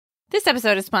This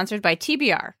episode is sponsored by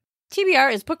TBR.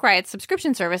 TBR is Book Riot's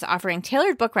subscription service offering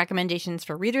tailored book recommendations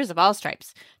for readers of all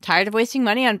stripes. Tired of wasting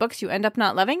money on books you end up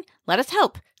not loving? Let us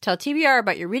help. Tell TBR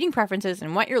about your reading preferences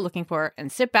and what you're looking for,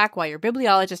 and sit back while your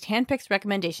bibliologist handpicks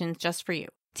recommendations just for you.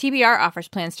 TBR offers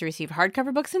plans to receive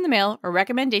hardcover books in the mail or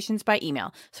recommendations by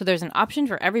email, so there's an option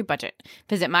for every budget.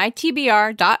 Visit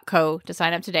mytbr.co to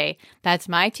sign up today. That's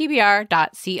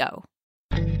mytbr.co.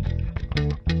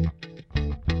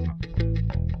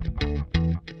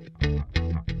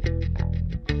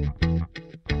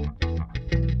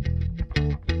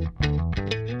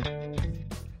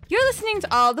 You're listening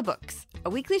to All the Books, a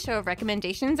weekly show of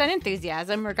recommendations and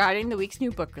enthusiasm regarding the week's new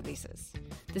book releases.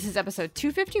 This is episode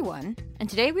 251, and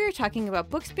today we are talking about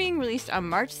books being released on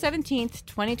March 17th,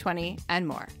 2020, and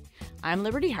more. I'm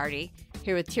Liberty Hardy,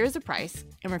 here with Tirzah Price,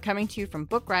 and we're coming to you from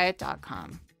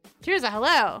bookriot.com. Tirzah,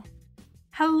 hello!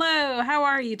 Hello, how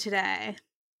are you today?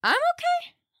 I'm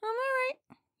okay. I'm all right.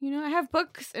 You know, I have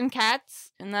books and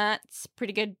cats, and that's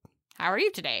pretty good. How are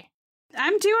you today?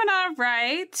 I'm doing all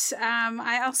right.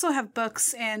 I also have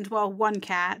books and, well, one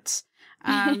cat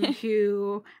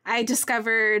who I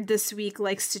discovered this week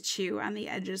likes to chew on the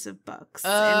edges of books.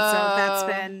 And so that's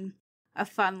been a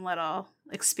fun little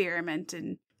experiment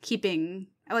in keeping,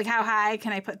 like, how high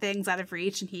can I put things out of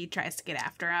reach? And he tries to get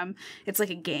after them. It's like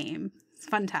a game. It's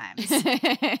fun times.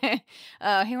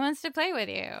 Oh, he wants to play with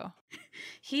you.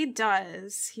 He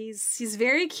does. He's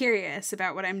very curious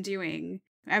about what I'm doing.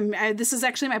 This is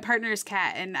actually my partner's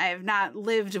cat, and I have not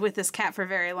lived with this cat for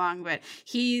very long, but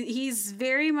he's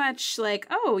very much like,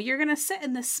 oh, you're going to sit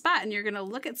in this spot, and you're going to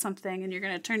look at something, and you're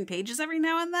going to turn pages every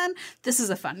now and then. This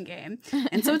is a fun game.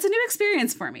 And so it's a new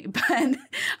experience for me. But other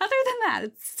than that,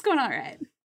 it's going all right.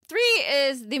 3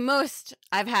 is the most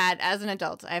I've had as an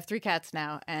adult. I have 3 cats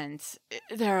now, and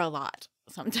they're a lot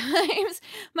sometimes.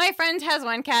 My friend has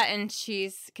one cat, and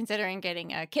she's considering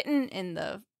getting a kitten in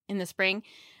the spring.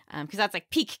 Because that's like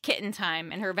peak kitten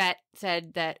time, and her vet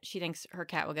said that she thinks her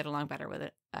cat will get along better with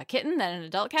a kitten than an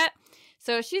adult cat.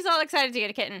 So she's all excited to get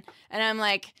a kitten, and I'm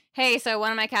like, hey, so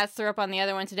one of my cats threw up on the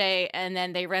other one today, and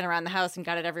then they ran around the house and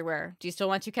got it everywhere. Do you still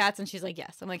want 2 cats? And she's like,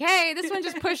 yes. I'm like, hey, this one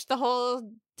just pushed the whole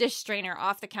dish strainer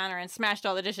off the counter and smashed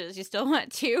all the dishes. You still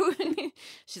want 2?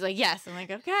 She's like, yes. I'm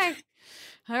like, okay.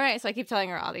 All right. So I keep telling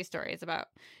her all these stories about,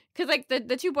 because like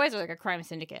the 2 boys are like a crime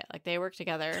syndicate. Like they work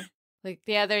together. Like,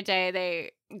 the other day,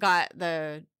 they got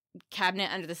the cabinet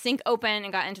under the sink open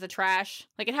and got into the trash.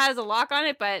 Like, it has a lock on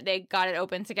it, but they got it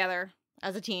open together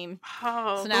as a team.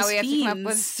 Oh, so now we have fiends. to come up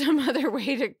with some other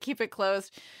way to keep it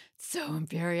closed. It's so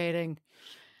infuriating.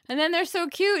 And then they're so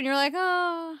cute, and you're like,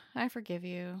 oh, I forgive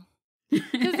you.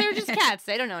 Because they're just cats.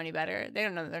 They don't know any better. They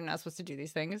don't know that they're not supposed to do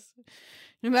these things,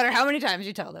 no matter how many times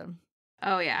you tell them.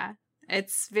 Oh, yeah.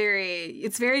 It's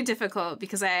very difficult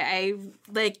because I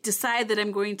like decide that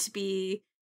I'm going to be,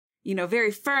 you know,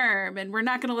 very firm and we're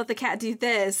not going to let the cat do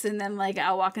this. And then like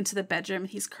I'll walk into the bedroom,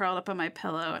 he's curled up on my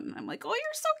pillow and I'm like, oh,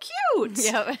 you're so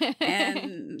cute. Yep.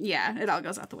 And yeah, it all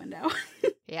goes out the window.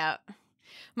 Yeah.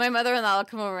 My mother-in-law will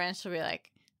come over and she'll be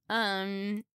like,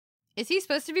 is he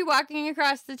supposed to be walking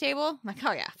across the table? I'm like,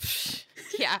 oh yeah.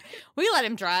 Yeah. We let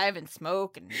him drive and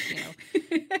smoke and,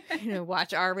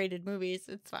 watch R-rated movies.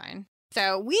 It's fine.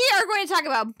 So we are going to talk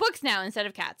about books now instead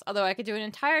of cats, although I could do an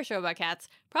entire show about cats,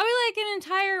 probably like an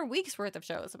entire week's worth of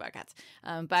shows about cats.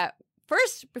 But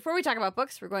first, before we talk about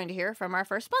books, we're going to hear from our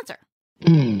first sponsor.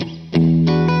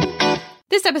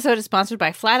 This episode is sponsored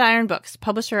by Flatiron Books,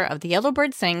 publisher of The Yellow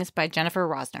Bird Sings by Jennifer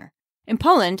Rosner. In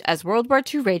Poland, as World War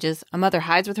II rages, a mother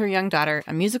hides with her young daughter,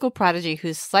 a musical prodigy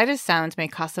whose slightest sounds may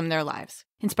cost them their lives.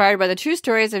 Inspired by the true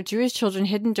stories of Jewish children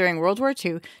hidden during World War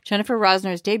II, Jennifer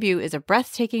Rosner's debut is a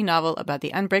breathtaking novel about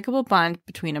the unbreakable bond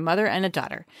between a mother and a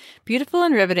daughter. Beautiful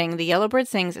and riveting, The Yellow Bird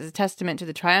Sings is a testament to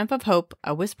the triumph of hope,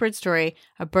 a whispered story,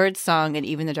 a bird's song in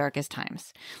even the darkest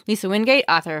times. Lisa Wingate,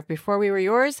 author of Before We Were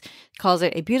Yours, calls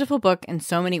it a beautiful book in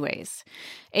so many ways.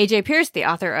 A.J. Pierce, the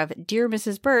author of Dear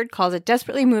Mrs. Bird, calls it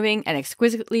desperately moving and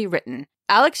exquisitely written.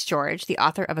 Alex George, the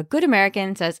author of A Good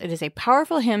American, says it is a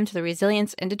powerful hymn to the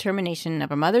resilience and determination of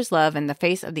a mother's love in the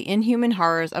face of the inhuman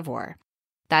horrors of war.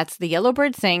 That's The Yellow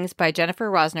Bird Sings by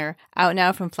Jennifer Rosner, out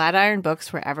now from Flatiron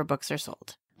Books wherever books are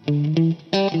sold.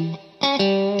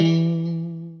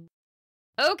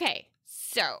 Okay,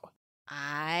 so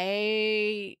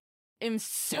I am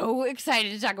so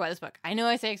excited to talk about this book. I know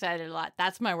I say excited a lot.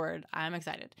 That's my word. I'm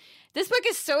excited. This book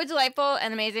is so delightful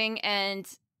and amazing, and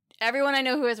everyone I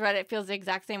know who has read it feels the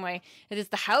exact same way. It is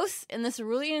The House in the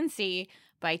Cerulean Sea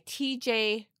by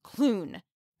T.J. Klune.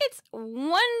 It's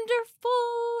wonderful.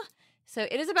 So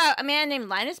it is about a man named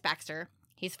Linus Baxter.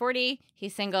 He's 40.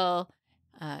 He's single.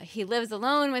 He lives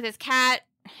alone with his cat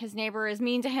his neighbor is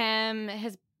mean to him.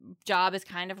 His job is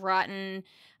kind of rotten,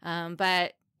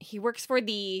 but he works for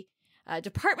the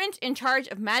department in charge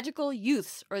of magical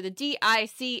youths, or the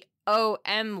DICOMY.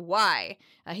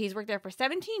 He's worked there for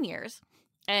 17 years,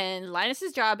 and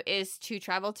Linus's job is to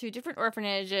travel to different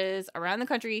orphanages around the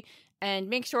country and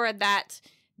make sure that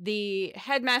the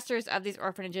headmasters of these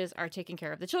orphanages are taking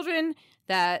care of the children,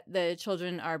 that the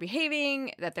children are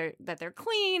behaving, that they're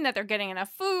clean, that they're getting enough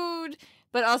food,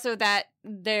 but also that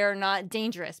they're not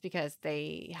dangerous because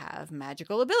they have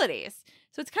magical abilities.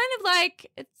 So it's kind of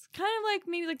like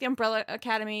maybe like the Umbrella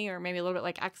Academy, or maybe a little bit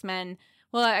like X-Men.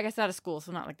 Well, I guess not a school,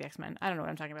 so not like the X-Men. I don't know what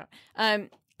I'm talking about.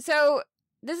 So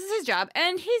this is his job,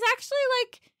 and he's actually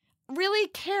like really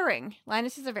caring.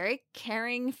 Linus is a very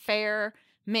caring, fair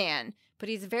man, but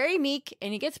he's very meek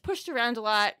and he gets pushed around a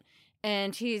lot,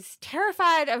 and he's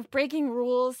terrified of breaking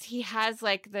rules. He has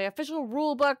like the official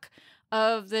rule book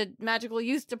of the magical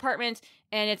youth department,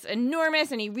 and it's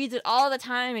enormous, and he reads it all the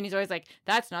time, and he's always like,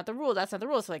 that's not the rule, that's not the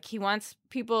rule. So like he wants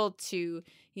people to,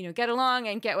 get along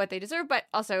and get what they deserve, but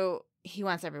also he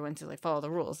wants everyone to like follow the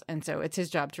rules, and so it's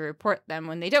his job to report them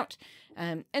when they don't.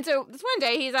 And so this one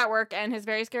day he's at work, and his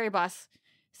very scary boss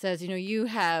says, you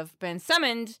have been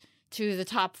summoned to the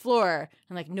top floor,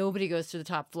 and like nobody goes to the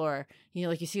top floor.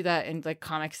 Like you see that in like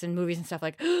comics and movies and stuff,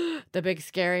 like the big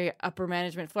scary upper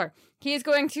management floor. He is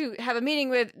going to have a meeting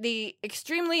with the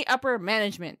extremely upper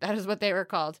management. That is what they were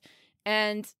called.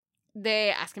 And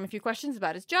they ask him a few questions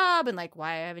about his job and like,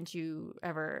 why haven't you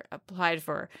ever applied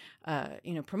for,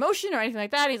 promotion or anything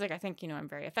like that? He's like, I think, I'm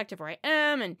very effective where I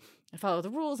am, and I follow the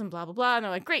rules and blah, blah, blah. And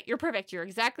they're like, great, you're perfect. You're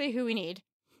exactly who we need.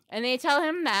 And they tell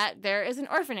him that there is an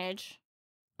orphanage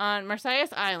on Marsyas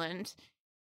Island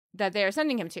that they're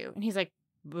sending him to. And he's like,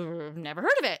 never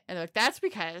heard of it. And they're like, that's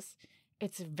because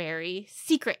it's very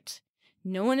secret.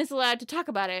 No one is allowed to talk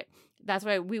about it. That's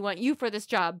why we want you for this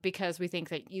job, because we think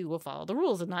that you will follow the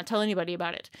rules and not tell anybody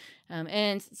about it.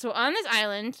 And so on this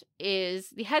island is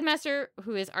the headmaster,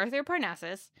 who is Arthur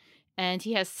Parnassus, and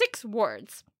he has 6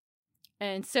 wards.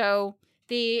 And so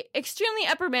the extremely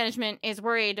upper management is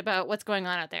worried about what's going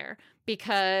on out there,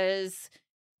 because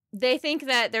they think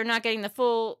that they're not getting the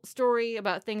full story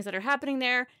about things that are happening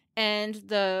there, and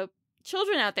the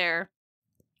children out there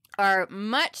are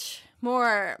much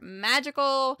more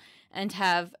magical and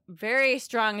have very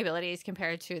strong abilities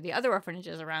compared to the other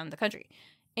orphanages around the country.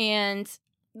 And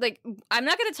like, I'm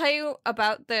not going to tell you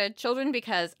about the children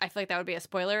because I feel like that would be a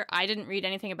spoiler. I didn't read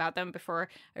anything about them before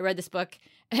I read this book,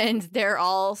 and they're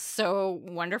all so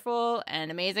wonderful and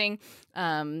amazing.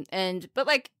 But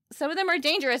like, some of them are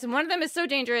dangerous, and one of them is so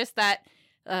dangerous that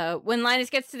when Linus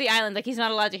gets to the island, like, he's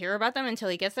not allowed to hear about them until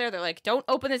he gets there. They're like, don't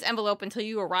open this envelope until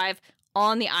you arrive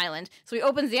on the island. So he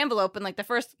opens the envelope, and like the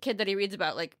first kid that he reads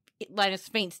about, like, Linus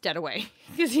faints dead away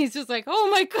because he's just like, oh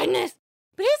my goodness.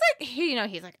 But he's like,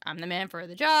 he's like, I'm the man for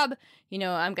the job.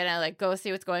 I'm gonna like go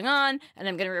see what's going on, and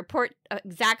I'm gonna report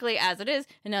exactly as it is.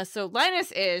 And so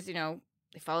Linus is, he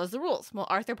follows the rules. Well,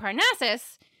 Arthur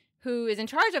Parnassus, who is in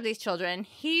charge of these children,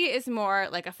 he is more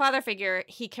like a father figure.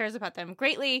 He cares about them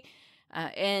greatly.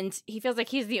 And he feels like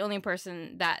he's the only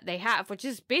person that they have, which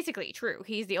is basically true.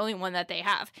 He's the only one that they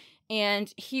have.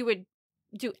 And he would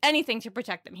do anything to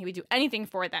protect them. He would do anything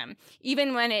for them,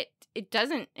 even when it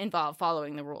doesn't involve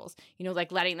following the rules.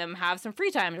 Like letting them have some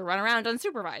free time to run around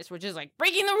unsupervised, which is like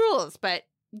breaking the rules, but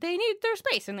they need their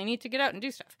space and they need to get out and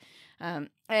do stuff.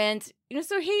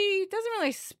 So he doesn't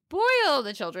really spoil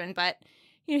the children, but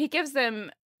he gives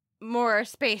them more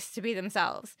space to be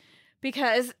themselves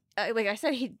because, like I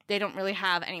said, they don't really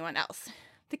have anyone else.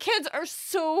 The kids are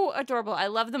so adorable. I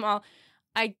love them all.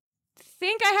 I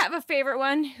think I have a favorite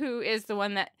one, who is the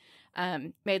one that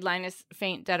made Linus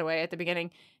faint dead away at the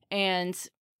beginning, and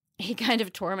he kind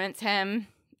of torments him,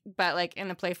 but like in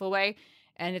a playful way,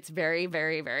 and it's very,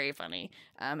 very, very funny.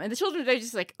 And the children, they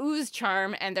just like ooze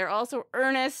charm, and they're also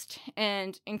earnest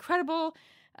and incredible.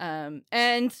 And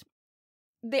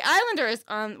the islanders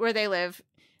on where they live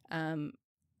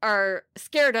are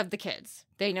scared of the kids.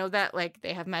 They know that like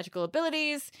they have magical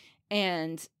abilities,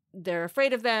 and they're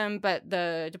afraid of them, but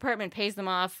the department pays them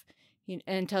off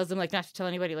and tells them like not to tell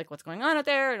anybody like what's going on out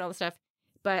there and all the stuff.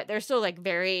 But they're still like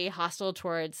very hostile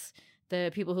towards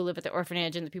the people who live at the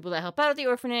orphanage and the people that help out at the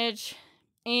orphanage.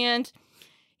 And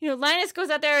Linus goes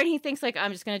out there and he thinks like,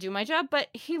 I'm just going to do my job, but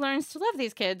he learns to love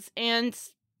these kids, and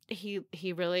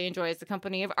he really enjoys the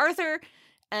company of Arthur,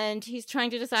 and he's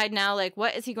trying to decide now like,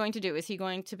 what is he going to do? Is he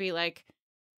going to be like,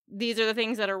 these are the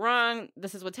things that are wrong,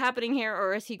 this is what's happening here,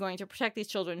 or is he going to protect these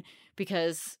children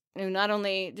because not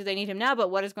only do they need him now,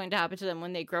 but what is going to happen to them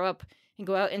when they grow up and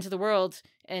go out into the world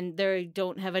and they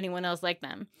don't have anyone else like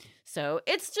them. So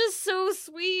it's just so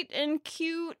sweet and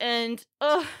cute and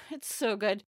it's so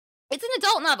good. It's an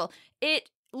adult novel. It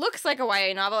looks like a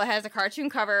YA novel. It has a cartoon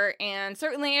cover, and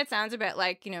certainly it sounds a bit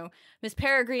like, Miss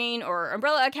Peregrine or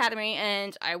Umbrella Academy,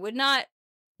 and I would not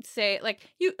say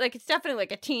it's definitely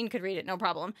like a teen could read it, no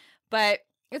problem. But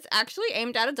it's actually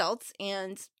aimed at adults,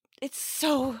 and it's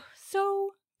so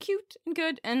cute and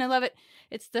good, and I love it.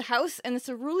 It's The House and the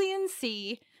Cerulean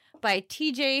Sea by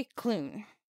T.J. Klune.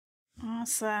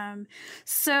 Awesome.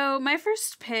 So my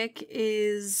first pick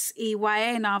is a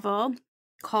YA novel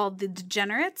called The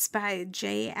Degenerates by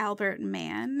J. Albert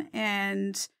Mann.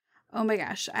 And oh my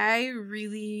gosh, I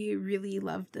really, really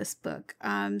love this book.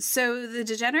 So The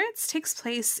Degenerates takes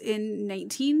place in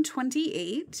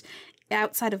 1928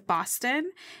 outside of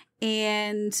Boston.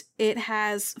 And it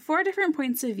has 4 different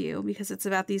points of view because it's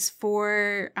about these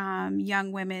 4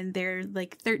 young women. They're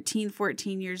like 13,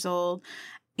 14 years old.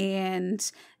 And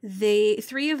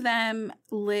 3 of them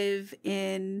live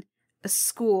in a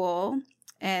school,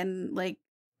 and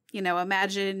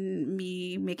imagine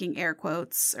me making air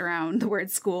quotes around the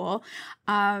word school,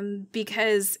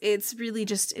 because it's really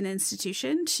just an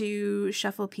institution to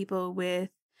shuffle people with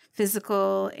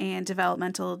physical and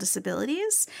developmental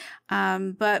disabilities,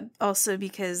 but also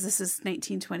because this is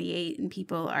 1928 and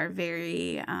people are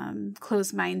very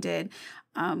closed-minded.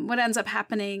 What ends up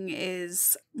happening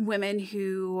is women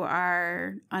who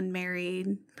are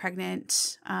unmarried,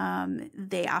 pregnant,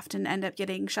 they often end up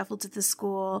getting shuffled to the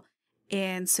school.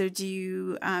 And so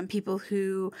do people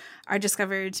who are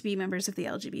discovered to be members of the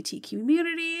LGBT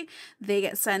community. They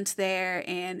get sent there,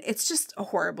 and it's just a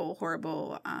horrible,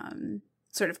 horrible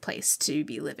sort of place to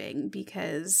be living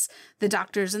because the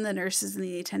doctors and the nurses and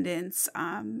the attendants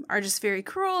are just very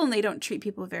cruel, and they don't treat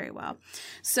people very well.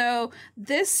 So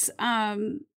this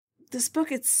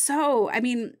book, it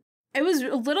was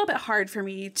a little bit hard for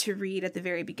me to read at the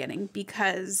very beginning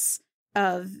because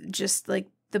of just like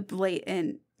the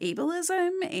blatant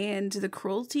ableism and the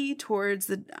cruelty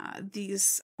towards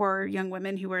these poor young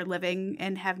women who are living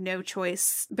and have no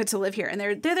choice but to live here, and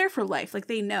they're there for life. Like,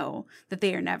 they know that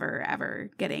they are never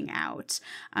ever getting out,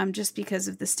 just because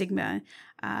of the stigma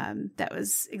that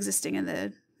was existing in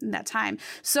that time.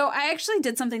 So I actually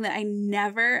did something that I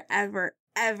never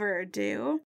ever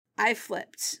do. I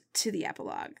flipped to the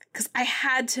epilogue because I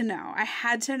had to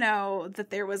know that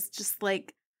there was just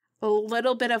like a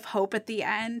little bit of hope at the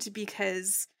end,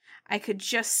 because I could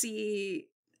just see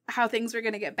how things were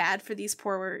going to get bad for these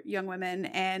poor young women.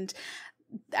 And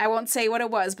I won't say what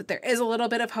it was, but there is a little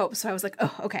bit of hope. So I was like,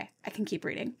 oh, okay, I can keep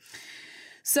reading.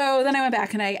 So then I went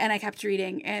back and I kept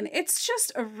reading, and it's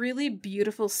just a really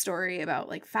beautiful story about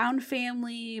like found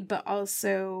family, but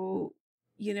also,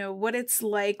 what it's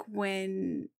like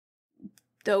when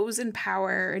those in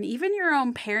power and even your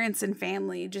own parents and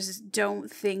family just don't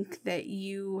think that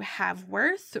you have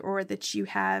worth or that you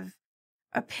have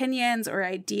opinions or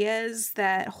ideas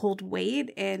that hold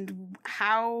weight, and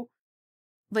how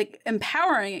like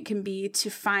empowering it can be to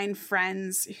find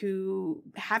friends who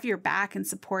have your back and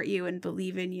support you and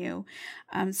believe in you.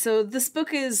 So this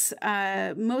book is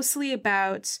mostly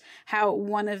about how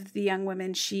one of the young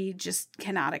women, she just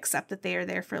cannot accept that they are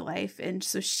there for life. And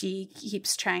so she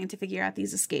keeps trying to figure out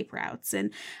these escape routes,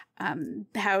 and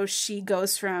how she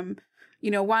goes from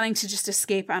wanting to just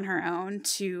escape on her own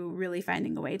to really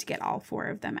finding a way to get all 4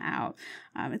 of them out.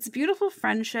 It's a beautiful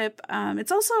friendship.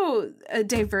 It's also a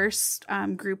diverse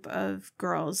group of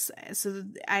girls. So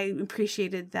I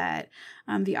appreciated that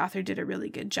the author did a really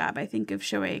good job, I think, of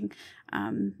showing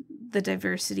the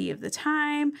diversity of the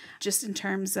time, just in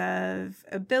terms of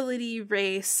ability,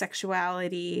 race,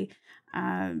 sexuality.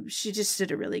 She just did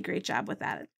a really great job with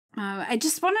that. I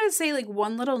just wanted to say like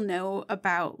one little note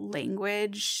about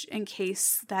language in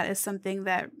case that is something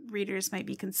that readers might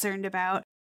be concerned about.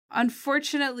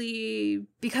 Unfortunately,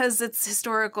 because it's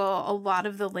historical, a lot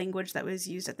of the language that was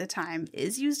used at the time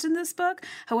is used in this book.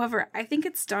 However, I think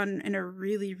it's done in a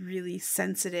really, really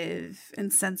sensitive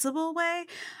and sensible way.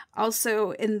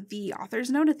 Also, in the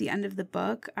author's note at the end of the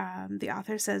book, the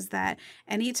author says that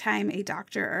anytime a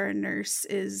doctor or a nurse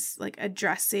is like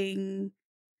addressing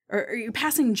or you're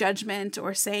passing judgment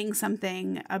or saying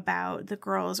something about the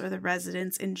girls or the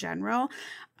residents in general,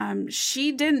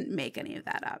 she didn't make any of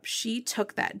that up. She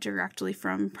took that directly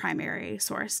from primary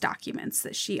source documents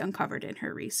that she uncovered in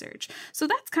her research. So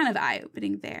that's kind of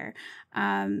eye-opening there.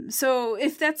 So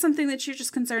if that's something that you're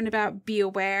just concerned about, be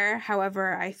aware.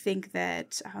 However, I think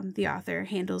that the author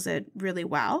handles it really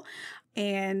well.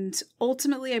 And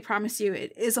ultimately, I promise you,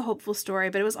 it is a hopeful story,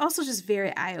 but it was also just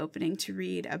very eye-opening to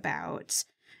read about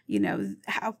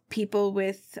how people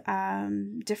with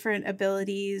different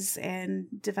abilities and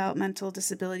developmental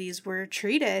disabilities were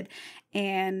treated.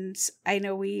 And I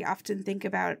know we often think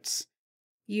about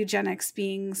eugenics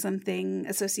being something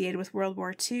associated with World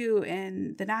War II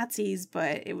and the Nazis,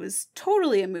 but it was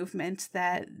totally a movement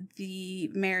that the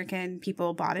American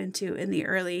people bought into in the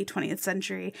early 20th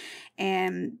century.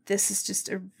 And this is just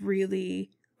a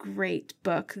really great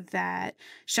book that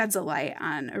sheds a light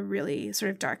on a really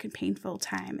sort of dark and painful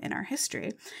time in our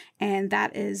history. And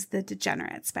that is The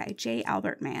Degenerates by J.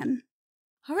 Albert Mann.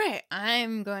 All right,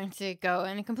 I'm going to go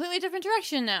in a completely different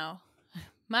direction now.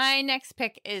 My next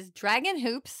pick is Dragon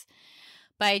Hoops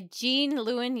by Gene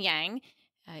Luen Yang.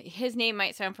 His name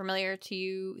might sound familiar to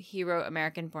you. He wrote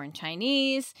American Born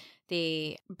Chinese,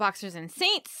 the Boxers and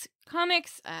Saints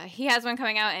comics. He has one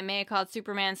coming out in May called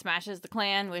Superman Smashes the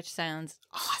Klan, which sounds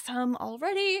awesome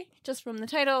already just from the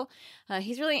title.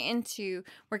 He's really into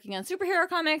working on superhero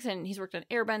comics, and he's worked on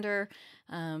Airbender.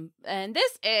 And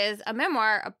this is a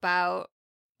memoir about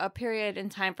a period in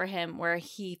time for him where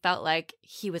he felt like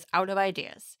he was out of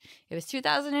ideas. It was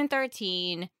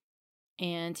 2013,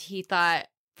 and he thought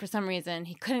for some reason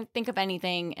he couldn't think of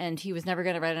anything, and he was never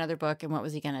going to write another book, and what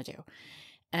was he going to do?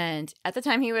 And at the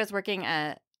time, he was working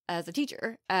as a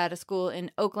teacher at a school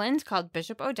in Oakland called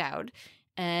Bishop O'Dowd,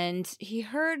 and he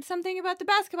heard something about the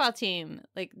basketball team,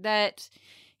 like that,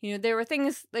 there were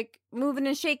things like moving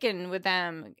and shaking with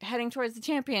them heading towards the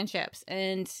championships.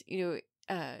 And,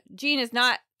 Gene is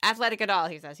not athletic at all,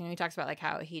 he says. He talks about like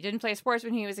how he didn't play sports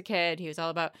when he was a kid. He was all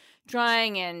about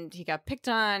drawing, and he got picked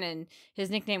on, and his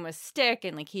nickname was Stick,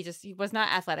 and like he was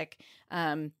not athletic.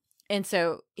 And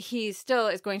so he still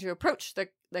is going to approach the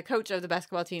coach of the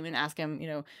basketball team and ask him,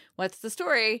 what's the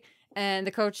story? And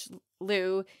the coach,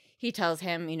 Lou, he tells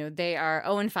him, they are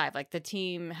 0-5. Like the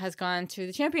team has gone to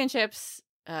the championships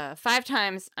 5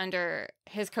 times under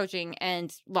his coaching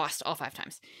and lost all 5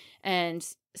 times. And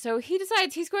so he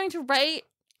decides he's going to write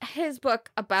his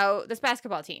book about this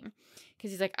basketball team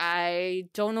because he's like, I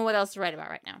don't know what else to write about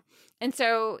right now. And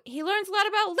so he learns a lot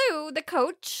about Lou, the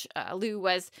coach. Lou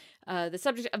was the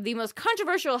subject of the most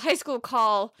controversial high school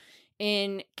call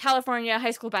in California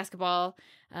high school basketball.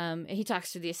 He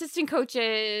talks to the assistant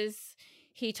coaches.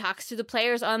 He talks to the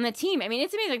players on the team. I mean,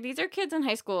 it's amazing. These are kids in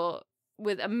high school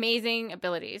with amazing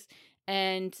abilities.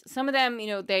 And some of them,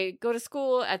 they go to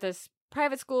school at this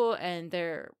private school, and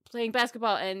they're playing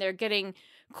basketball, and they're getting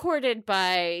courted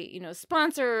by,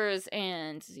 sponsors.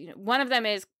 And, one of them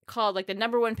is called like the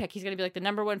number 1 pick. He's going to be like the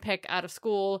number 1 pick out of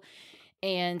school.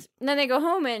 And then they go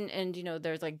home and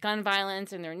there's like gun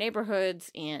violence in their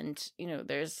neighborhoods, and,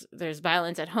 there's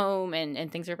violence at home,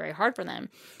 and things are very hard for them.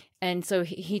 And so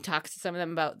he talks to some of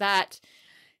them about that.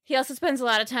 He also spends a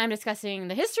lot of time discussing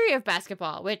the history of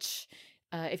basketball, which,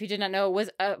 if you did not know, was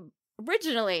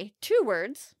originally 2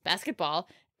 words, basketball,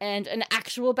 and an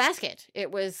actual basket.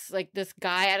 It was like this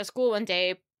guy at a school one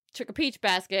day took a peach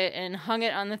basket and hung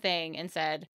it on the thing and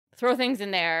said, throw things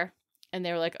in there. And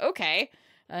they were like, okay.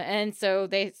 And so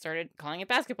they started calling it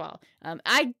basketball.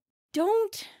 I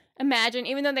don't imagine,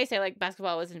 even though they say like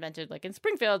basketball was invented like in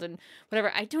Springfield and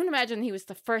whatever, I don't imagine he was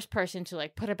the first person to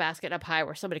like put a basket up high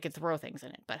where somebody could throw things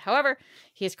in it. But however,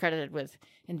 he is credited with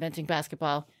inventing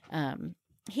basketball.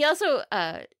 He also,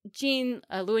 Gene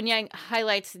Luen Yang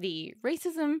highlights the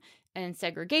racism and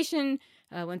segregation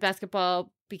when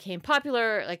basketball became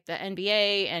popular, like the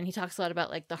NBA, and he talks a lot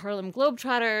about like the Harlem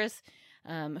Globetrotters,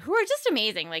 who are just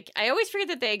amazing. Like, I always forget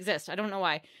that they exist. I don't know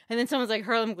why. And then someone's like,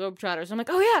 Harlem Globetrotters. I'm like,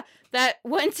 oh yeah, that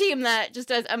one team that just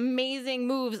does amazing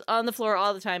moves on the floor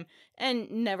all the time and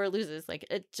never loses. Like,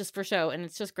 it's just for show, and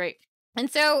it's just great. And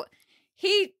so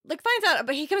he like finds out,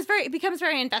 but he becomes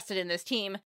very invested in this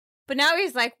team. But now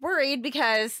he's like worried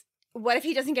because what if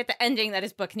he doesn't get the ending that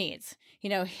his book needs?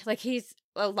 Like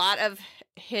a lot of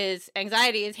his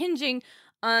anxiety is hinging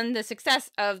on the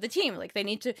success of the team. Like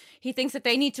he thinks that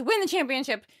they need to win the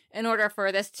championship in order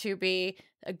for this to be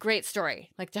a great story,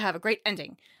 like to have a great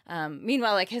ending.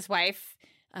 Meanwhile, like his wife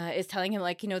is telling him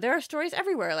like, there are stories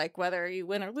everywhere, like whether you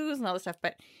win or lose and all this stuff,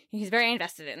 but he's very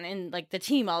invested in like the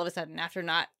team all of a sudden after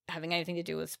not having anything to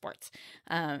do with sports.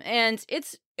 And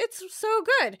it's so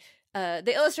good.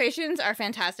 The illustrations are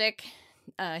fantastic.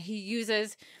 He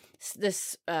uses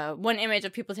this one image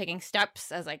of people taking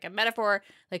steps as like a metaphor,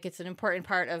 like it's an important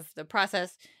part of the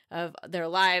process of their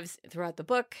lives throughout the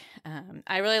book.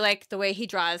 I really like the way he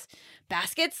draws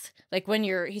baskets. Like when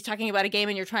he's talking about a game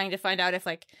and you're trying to find out if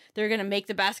like they're going to make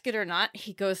the basket or not,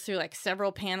 he goes through like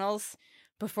several panels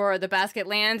before the basket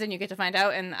lands and you get to find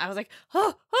out. And I was like,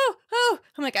 oh,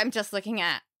 I'm like, I'm just looking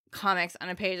at comics on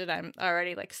a page that I'm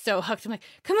already like so hooked. I'm like,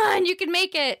 come on, you can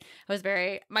make it. I was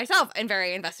very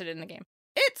invested in the game.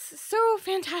 It's so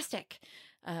fantastic.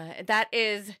 That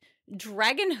is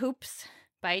Dragon Hoops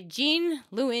by Jean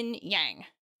Lewin Yang.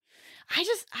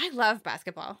 I love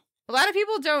basketball. A lot of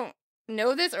people don't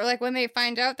know this, or like when they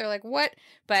find out, they're like, what?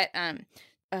 But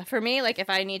for me, like if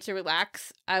I need to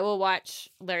relax, I will watch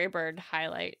Larry Bird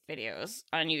highlight videos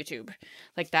on YouTube.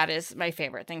 Like that is my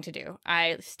favorite thing to do.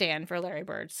 I stand for Larry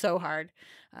Bird so hard.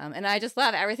 And I just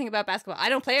love everything about basketball. I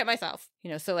don't play it myself,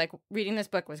 so like reading this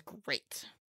book was great.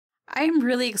 I'm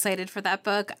really excited for that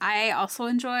book. I also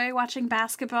enjoy watching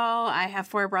basketball. I have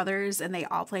 4 brothers and they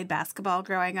all played basketball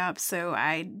growing up. So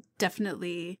I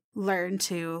definitely learned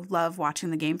to love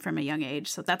watching the game from a young age.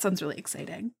 So that sounds really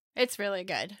exciting. It's really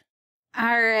good.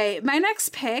 All right. My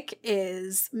next pick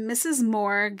is Mrs.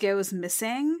 Moore Goes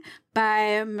Missing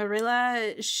by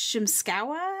Marilla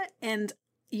Shimskawa. And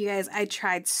you guys, I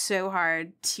tried so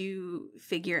hard to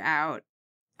figure out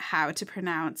how to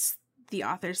pronounce the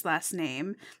author's last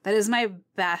name. That is my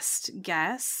best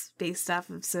guess based off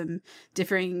of some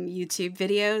differing YouTube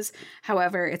videos.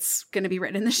 However, it's going to be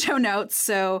written in the show notes.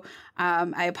 So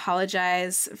I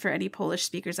apologize for any Polish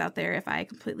speakers out there if I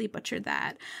completely butchered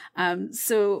that.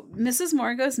 So Mrs.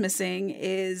 Moore Goes Missing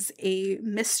is a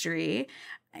mystery.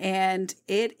 And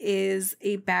it is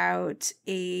about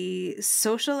a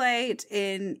socialite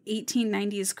in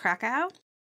 1890s Krakow.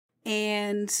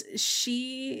 And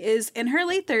she is in her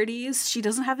late 30s. She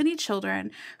doesn't have any children.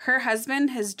 Her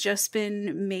husband has just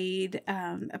been made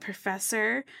a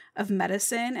professor of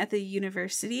medicine at the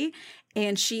university.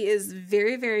 And she is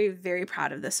very, very, very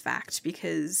proud of this fact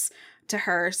because to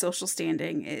her, social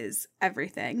standing is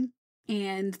everything.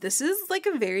 And this is like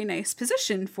a very nice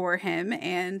position for him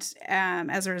and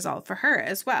as a result for her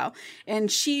as well.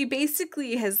 And she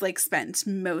basically has like spent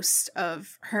most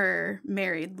of her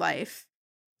married life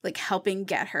like helping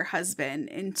get her husband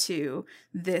into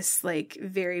this like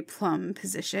very plum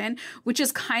position, which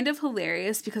is kind of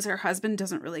hilarious because her husband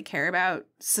doesn't really care about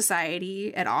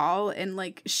society at all. And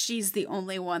like, she's the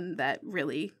only one that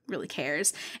really, really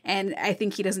cares. And I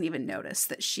think he doesn't even notice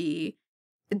that she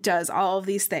does all of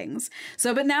these things.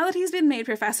 So, but now that he's been made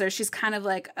professor, she's kind of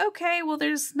like, okay, well,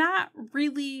 there's not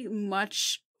really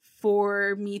much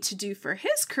for me to do for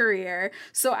his career.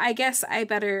 So I guess I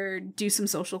better do some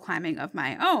social climbing of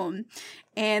my own.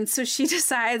 And so she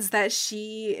decides that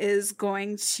she is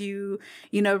going to,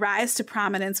 rise to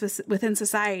prominence within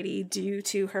society due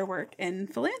to her work in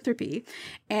philanthropy.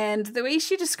 And the way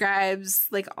she describes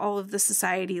like all of the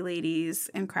society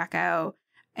ladies in Krakow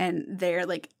and their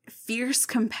like fierce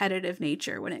competitive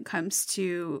nature when it comes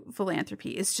to philanthropy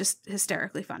is just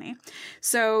hysterically funny.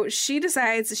 So she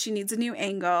decides that she needs a new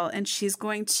angle and she's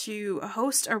going to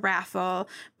host a raffle.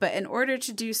 But in order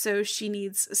to do so, she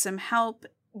needs some help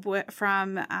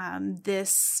from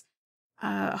this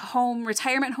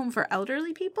retirement home for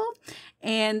elderly people.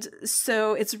 And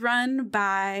so it's run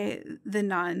by the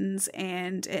nuns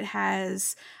and it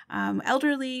has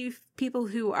elderly people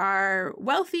who are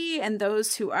wealthy and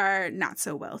those who are not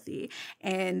so wealthy.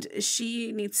 And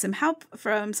she needs some help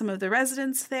from some of the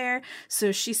residents there.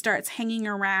 So she starts hanging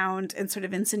around and sort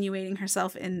of insinuating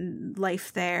herself in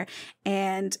life there.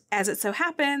 And as it so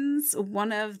happens,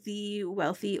 one of the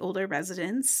wealthy older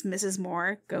residents, Mrs.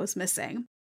 Moore, goes missing.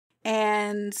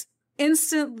 And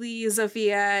instantly,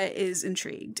 Zofia is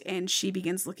intrigued and she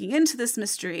begins looking into this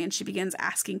mystery and she begins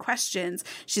asking questions.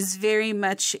 She's very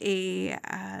much a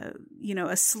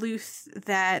sleuth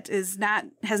that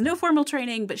has no formal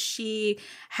training, but she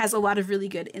has a lot of really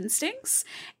good instincts.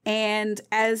 And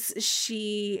as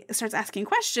she starts asking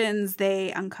questions,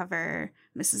 they uncover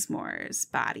Mrs. Moore's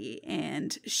body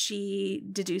and she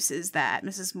deduces that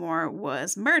Mrs. Moore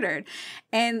was murdered.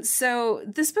 And so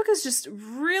this book is just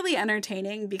really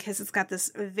entertaining because it's got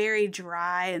this very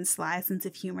dry and sly sense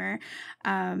of humor.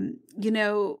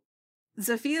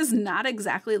 Zofia is not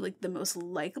exactly like the most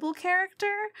likable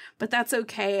character, but that's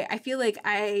okay. I feel like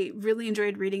I really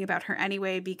enjoyed reading about her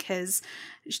anyway because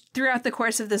throughout the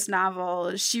course of this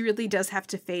novel, she really does have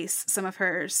to face some of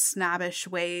her snobbish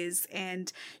ways,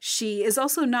 and she is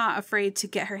also not afraid to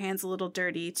get her hands a little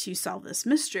dirty to solve this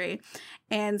mystery.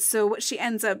 And so what she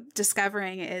ends up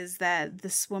discovering is that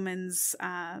this woman's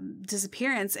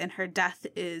disappearance and her death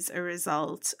is a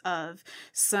result of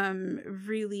some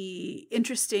really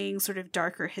interesting sort of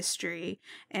darker history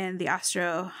in the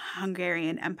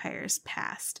Austro-Hungarian Empire's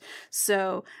past.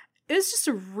 So it was just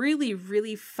a really,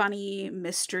 really funny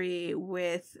mystery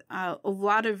with a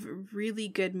lot of really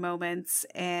good moments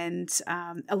and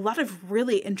a lot of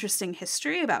really interesting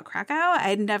history about Krakow.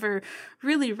 I'd never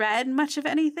really read much of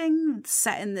anything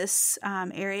set in this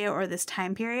area or this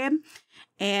time period.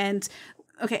 And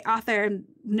okay,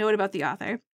 note about the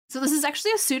author. So this is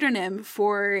actually a pseudonym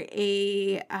for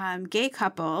a gay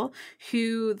couple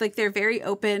who, like, they're very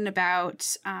open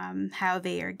about how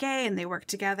they are gay and they work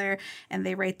together, and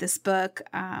they write this book,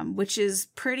 which is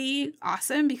pretty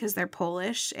awesome because they're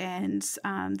Polish, and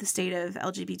the state of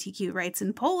LGBTQ rights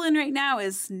in Poland right now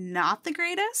is not the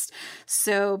greatest.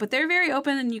 So, but they're very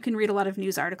open, and you can read a lot of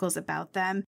news articles about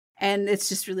them. And it's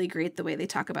just really great the way they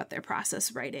talk about their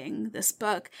process writing this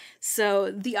book. So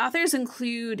the authors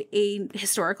include a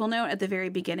historical note at the very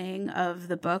beginning of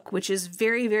the book, which is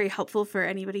very, very helpful for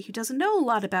anybody who doesn't know a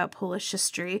lot about Polish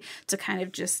history to kind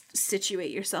of just situate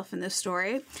yourself in the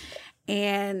story.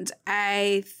 And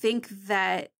I think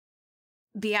that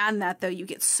beyond that, though, you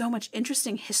get so much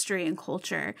interesting history and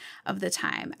culture of the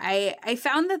time. I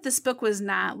found that this book was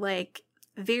not like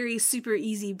very super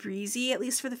easy breezy, at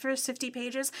least for the first 50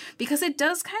 pages, because it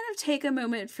does kind of take a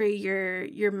moment for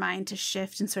your mind to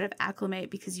shift and sort of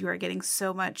acclimate because you are getting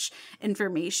so much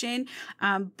information.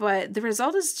 But the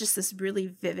result is just this really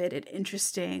vivid and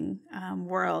interesting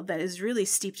world that is really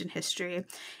steeped in history.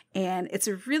 And it's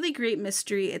a really great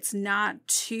mystery. It's not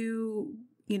too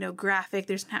graphic.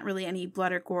 There's not really any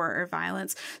blood or gore or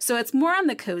violence. So it's more on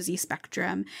the cozy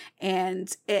spectrum. And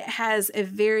it has a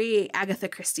very Agatha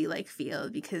Christie-like feel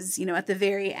because, at the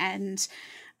very end,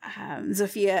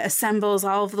 Zofia assembles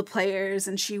all of the players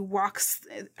and she walks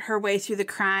her way through the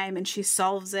crime and she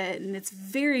solves it. And it's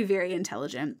very, very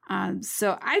intelligent.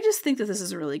 So I just think that this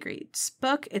is a really great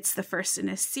book. It's the first in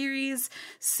a series.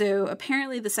 So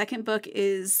apparently the second book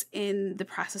is in the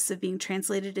process of being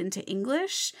translated into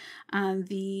English.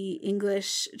 The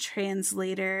English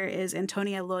translator is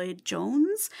Antonia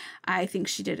Lloyd-Jones. I think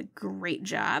she did a great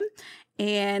job.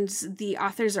 And the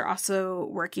authors are also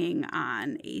working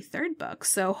on a third book.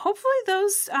 So hopefully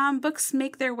those books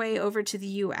make their way over to the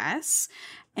US.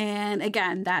 And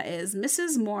again, that is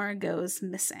Mrs. Moore Goes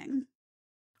Missing.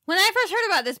 When I first heard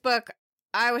about this book,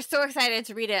 I was so excited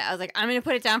to read it. I was like, I'm going to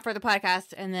put it down for the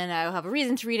podcast and then I'll have a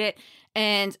reason to read it.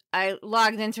 And I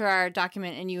logged into our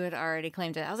document and you had already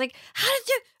claimed it. I was like, how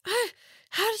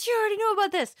did you already know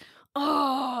about this?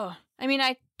 Oh, I mean,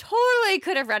 I totally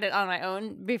could have read it on my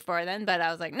own before then, but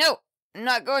I was like, no, I'm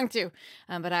not going to.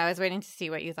 But I was waiting to see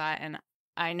what you thought. And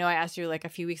I know I asked you like a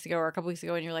few weeks ago or a couple weeks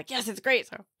ago and you're like, yes, it's great.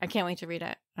 So I can't wait to read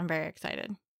it. I'm very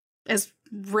excited. It's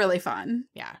really fun.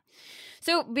 Yeah.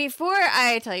 So before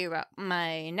I tell you about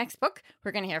my next book,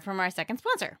 we're going to hear from our second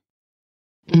sponsor.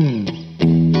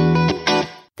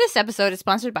 This episode is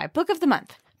sponsored by Book of the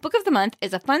Month. Book of the Month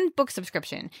is a fun book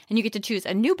subscription, and you get to choose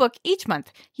a new book each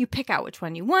month. You pick out which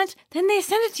one you want, then they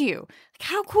send it to you. Like,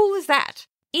 how cool is that?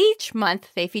 Each month,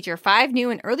 they feature 5 new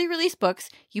and early release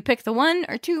books. You pick the 1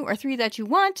 or 2 or 3 that you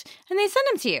want, and they send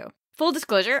them to you. Full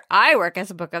disclosure, I work as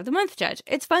a Book of the Month judge.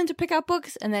 It's fun to pick out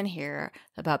books and then hear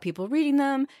about people reading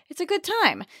them. It's a good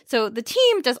time. So the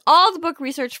team does all the book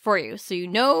research for you, so you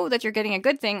know that you're getting a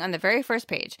good thing on the very first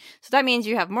page. So that means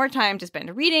you have more time to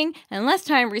spend reading and less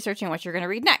time researching what you're going to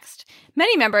read next.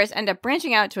 Many members end up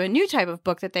branching out to a new type of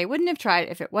book that they wouldn't have tried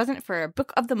if it wasn't for a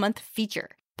Book of the Month feature.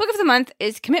 Book of the Month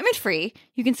is commitment-free.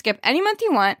 You can skip any month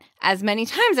you want, as many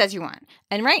times as you want.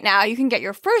 And right now, you can get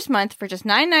your first month for just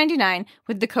 $9.99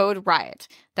 with the code RIOT.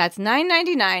 That's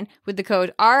 $9.99 with the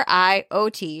code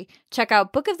RIOT. Check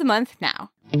out Book of the Month now.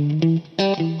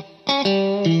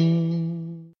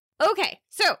 Okay,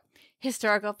 so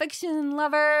historical fiction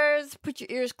lovers, put your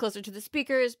ears closer to the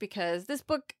speakers because this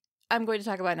book I'm going to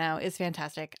talk about now is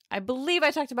fantastic. I believe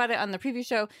I talked about it on the preview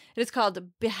show. It is called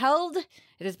Beheld.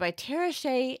 It is by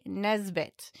Tirzah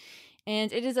Nesbitt.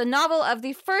 And it is a novel of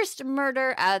the first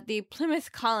murder at the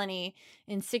Plymouth colony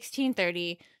in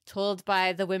 1630, told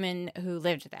by the women who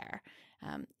lived there.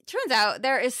 Turns out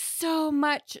there is so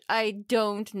much I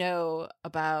don't know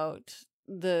about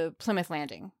the Plymouth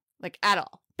landing, like at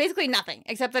all. Basically nothing,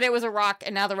 except that it was a rock,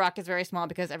 and now the rock is very small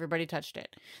because everybody touched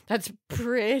it. That's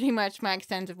pretty much my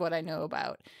extent of what I know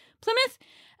about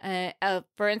Plymouth.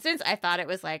 For instance, I thought it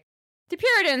was like, the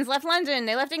Puritans left London,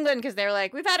 they left England because they were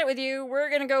like, we've had it with you, we're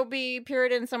going to go be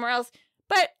Puritan somewhere else.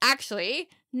 But actually,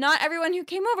 not everyone who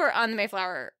came over on the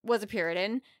Mayflower was a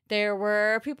Puritan. There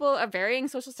were people of varying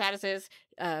social statuses,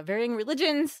 varying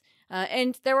religions,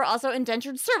 and there were also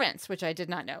indentured servants, which I did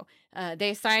not know.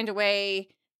 They signed away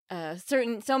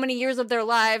so many years of their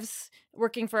lives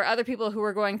working for other people who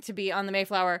were going to be on the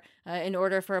Mayflower in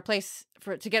order for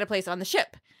to get a place on the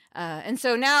ship. And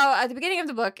so now at the beginning of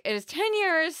the book, it is 10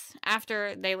 years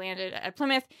after they landed at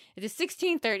Plymouth. It is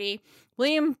 1630.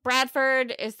 William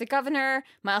Bradford is the governor.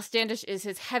 Miles Standish is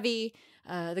his heavy.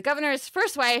 The governor's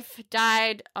first wife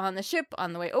died on the ship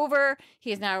on the way over.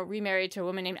 He is now remarried to a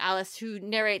woman named Alice, who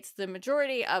narrates the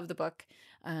majority of the book.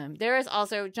 There is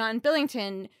also John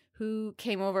Billington, who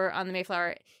came over on the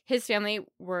Mayflower. His family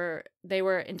were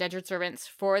indentured servants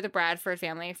for the Bradford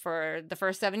family for the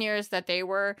first 7 years that they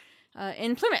were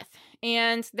in Plymouth.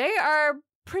 And they are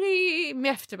pretty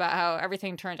miffed about how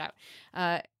everything turned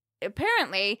out.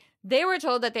 Apparently, they were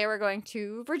told that they were going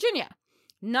to Virginia,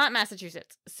 not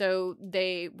Massachusetts. So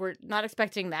they were not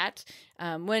expecting that.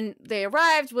 When they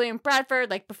arrived, William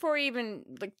Bradford, before he even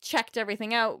checked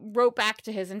everything out, wrote back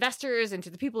to his investors and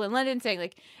to the people in London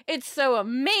saying, it's so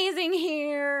amazing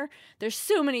here. There's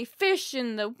so many fish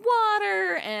in the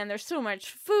water and there's so much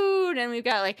food. And we've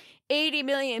got 80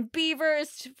 million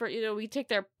beavers for, we take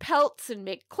their pelts and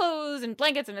make clothes and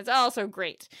blankets, and it's all so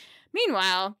great.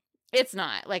 Meanwhile, it's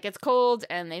not. It's cold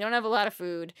and they don't have a lot of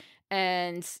food.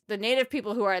 And the native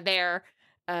people who are there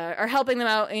are helping them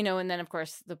out, and then, of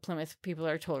course, the Plymouth people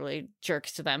are totally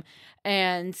jerks to them.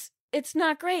 And it's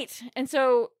not great. And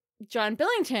so John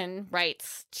Billington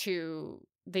writes to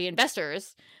the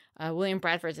investors, William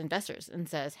Bradford's investors, and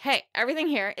says, hey, everything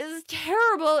here is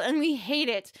terrible and we hate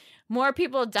it. More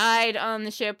people died on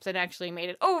the ship than actually made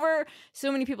it over.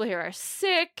 So many people here are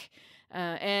sick.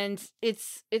 And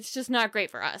it's just not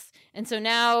great for us. And so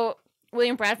now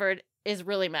William Bradford is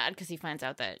really mad because he finds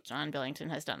out that John Billington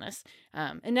has done this.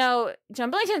 And now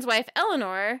John Billington's wife,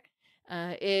 Eleanor,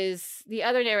 is the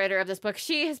other narrator of this book.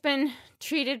 She has been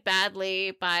treated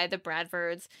badly by the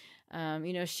Bradfords.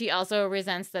 She also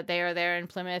resents that they are there in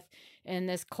Plymouth in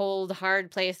this cold,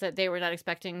 hard place that they were not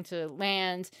expecting to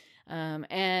land.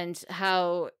 And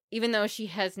how, even though she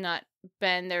has not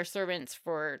been their servants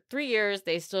for 3 years,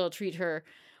 they still treat her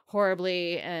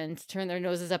horribly and turn their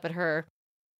noses up at her.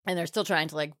 And they're still trying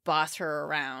to boss her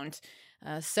around.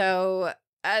 So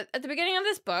at the beginning of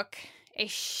this book, a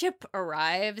ship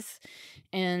arrives.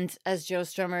 And as Joe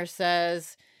Strummer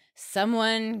says,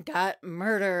 someone got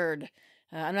murdered.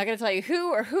 I'm not going to tell you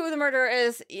who the murderer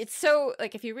is. It's so,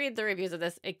 if you read the reviews of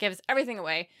this, it gives everything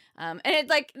away. And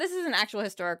it's this is an actual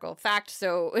historical fact.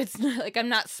 So it's not, I'm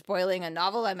not spoiling a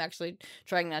novel. I'm actually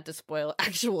trying not to spoil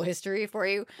actual history for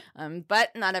you.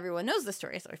 But not everyone knows the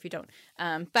story. So if you don't.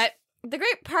 But the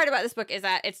great part about this book is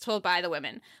that it's told by the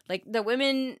women. The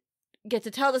women get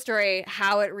to tell the story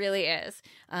how it really is.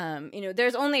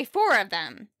 There's only 4 of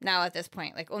them now at this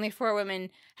point. Only 4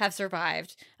 women have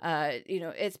survived.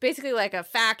 It's basically a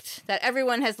fact that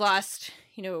everyone has lost,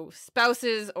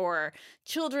 spouses or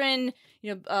children.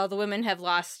 The women have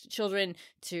lost children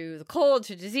to the cold,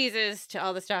 to diseases, to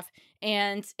all this stuff.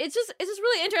 And it's just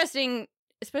really interesting,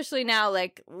 especially now,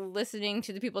 listening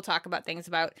to the people talk about things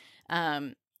about,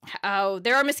 how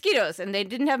there are mosquitoes, and they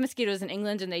didn't have mosquitoes in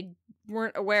England and they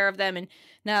weren't aware of them, and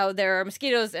now there are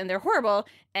mosquitoes and they're horrible.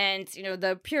 And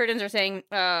the Puritans are saying,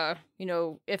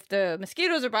 if the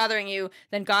mosquitoes are bothering you,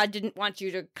 then God didn't want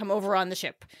you to come over on the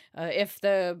ship. If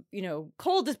the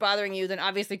cold is bothering you, then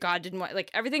obviously God didn't want,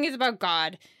 everything is about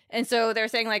God. And so they're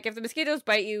saying, if the mosquitoes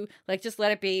bite you, just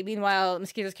let it be. Meanwhile,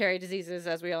 mosquitoes carry diseases,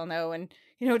 as we all know, and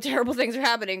terrible things are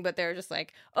happening, but they're just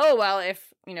oh, well, if,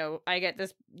 I get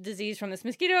this disease from this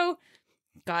mosquito,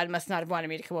 God must not have wanted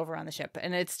me to come over on the ship.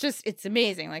 And it's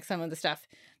amazing, some of the stuff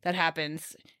that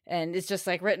happens. And it's just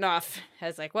written off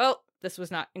as well, this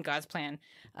was not in God's plan.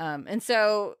 And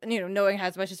so, knowing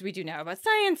as much as we do now about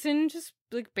science and just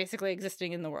basically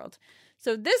existing in the world.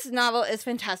 So this novel is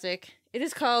fantastic. It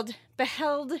is called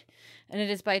Beheld, and it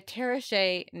is by Tara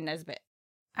Shea Nesbitt.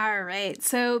 All right.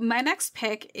 So my next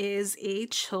pick is a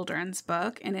children's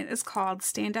book, and it is called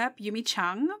Stand Up, Yumi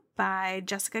Chung by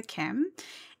Jessica Kim.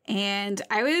 And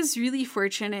I was really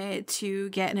fortunate to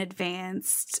get an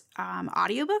advanced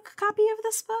audiobook copy of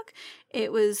this book.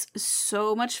 It was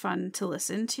so much fun to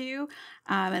listen to,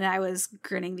 and I was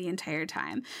grinning the entire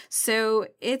time. So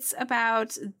it's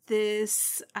about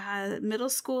this middle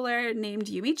schooler named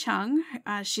Yumi Chung.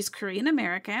 She's Korean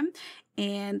American,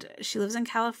 and she lives in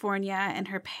California, and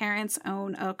her parents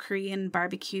own a Korean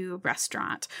barbecue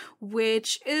restaurant,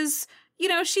 which is,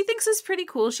 she thinks is pretty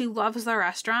cool. She loves the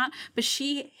restaurant, but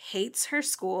she hates her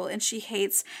school, and she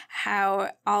hates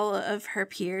how all of her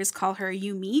peers call her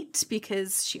you meat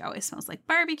because she always smells like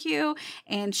barbecue,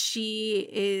 and she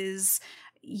is,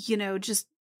 just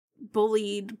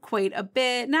bullied quite a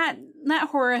bit, not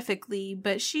horrifically,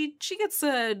 but she gets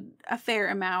a fair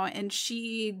amount, and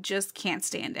she just can't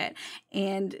stand it.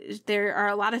 And there are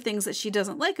a lot of things that she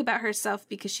doesn't like about herself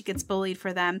because she gets bullied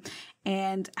for them.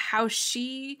 And how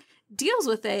she deals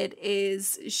with it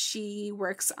is she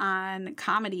works on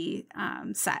comedy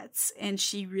sets, and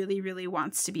she really, really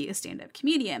wants to be a stand-up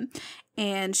comedian.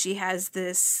 And she has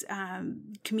this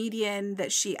comedian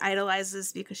that she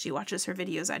idolizes because she watches her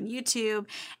videos on YouTube,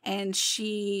 and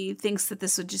she thinks that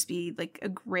this would just be like a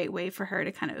great way for her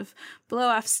to kind of blow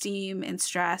off steam and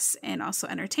stress and also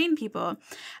entertain people.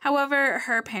 However,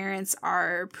 her parents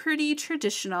are pretty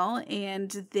traditional,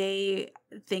 and they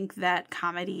think that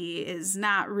comedy is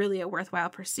not really a worthwhile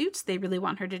pursuit. They really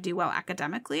want her to do well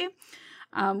academically.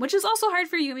 Which is also hard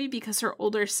for Yumi because her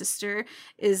older sister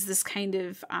is this kind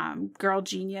of girl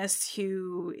genius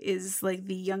who is like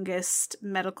the youngest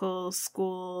medical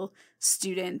school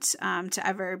student to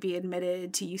ever be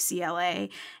admitted to UCLA.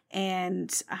 And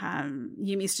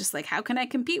Yumi's just like, how can I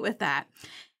compete with that?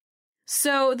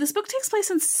 So this book takes place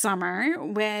in summer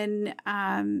when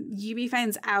Yumi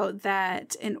finds out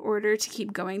that in order to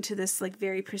keep going to this like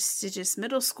very prestigious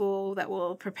middle school that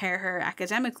will prepare her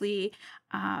academically,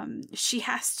 she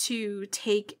has to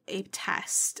take a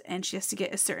test, and she has to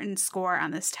get a certain score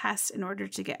on this test in order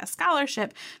to get a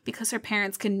scholarship because her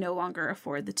parents can no longer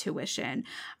afford the tuition.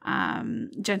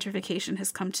 Gentrification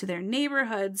has come to their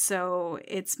neighborhood, so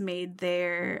it's made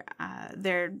their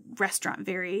restaurant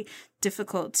very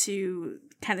difficult to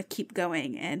kind of keep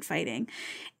going and fighting.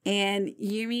 And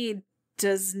Yumi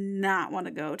does not want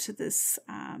to go to this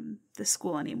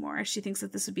school anymore. She thinks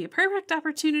that this would be a perfect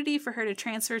opportunity for her to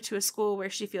transfer to a school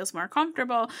where she feels more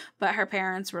comfortable, but her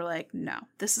parents were like, no,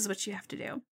 this is what you have to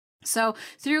do. So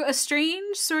through a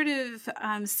strange sort of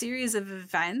series of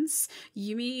events,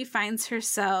 Yumi finds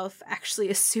herself actually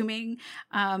assuming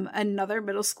another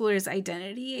middle schooler's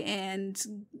identity and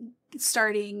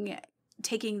starting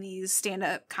taking these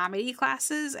stand-up comedy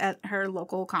classes at her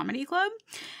local comedy club.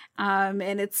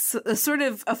 And it's a sort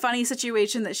of a funny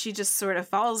situation that she just sort of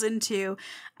falls into.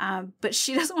 But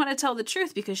she doesn't want to tell the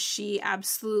truth because she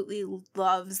absolutely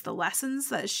loves the lessons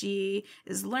that she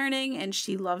is learning, and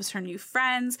she loves her new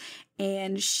friends.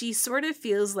 And she sort of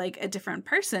feels like a different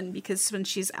person because when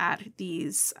she's at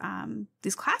these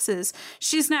classes,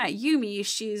 she's not Yumi,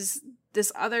 she's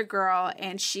this other girl,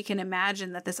 and she can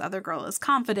imagine that this other girl is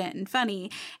confident and funny.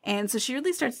 And so she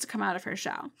really starts to come out of her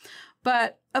shell.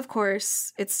 But of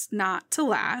course, it's not to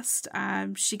last.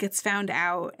 She gets found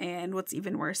out, and what's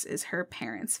even worse is her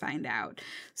parents find out.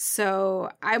 So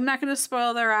I'm not going to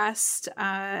spoil the rest.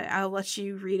 I'll let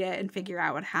you read it and figure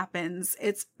out what happens.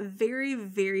 It's very,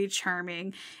 very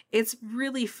charming. It's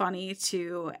really funny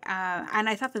too. And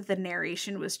I thought that the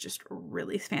narration was just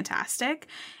really fantastic.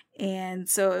 And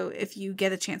so if you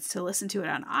get a chance to listen to it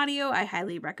on audio, I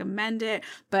highly recommend it.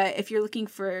 But if you're looking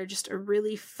for just a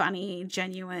really funny,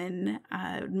 genuine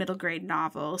middle grade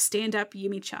novel, Stand Up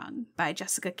Yumi Chung by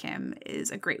Jessica Kim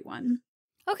is a great one.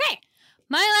 Okay,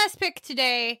 my last pick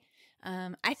today,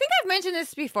 I think I've mentioned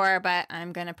this before, but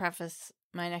I'm going to preface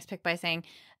my next pick by saying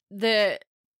the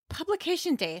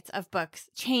publication dates of books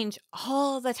change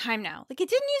all the time now. Like, it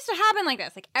didn't used to happen like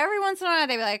this. Like, every once in a while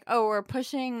they'd be like, oh, we're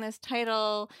pushing this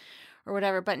title or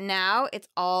whatever. But now it's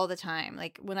all the time.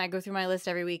 Like, when I go through my list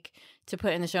every week to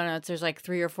put in the show notes, there's like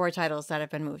 3 or 4 titles that have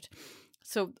been moved.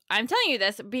 So I'm telling you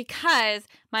this because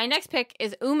my next pick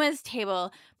is Uma's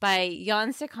Table by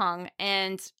Yeon-sik Hong,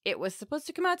 and it was supposed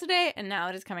to come out today, and now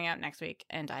it is coming out next week,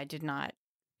 and I did not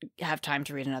have time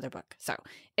to read another book. So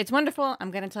it's wonderful.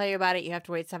 I'm going to tell you about it. You have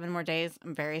to wait 7 more days.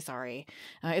 I'm very sorry.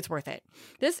 It's worth it.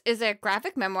 This is a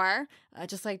graphic memoir,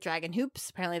 just like Dragon Hoops.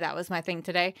 Apparently that was my thing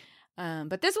today.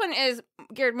 But this one is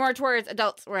geared more towards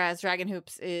adults, whereas Dragon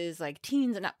Hoops is like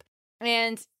teens and up.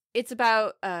 And it's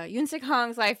about Yeon-sik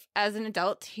Hong's life as an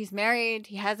adult. He's married.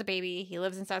 He has a baby. He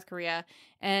lives in South Korea.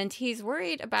 And he's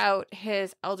worried about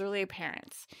his elderly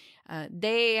parents.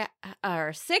 They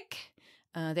are sick.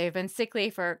 They've been sickly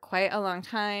for quite a long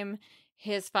time.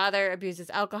 His father abuses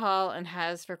alcohol and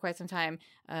has for quite some time.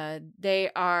 They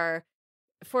are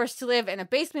forced to live in a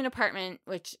basement apartment,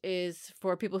 which is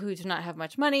for people who do not have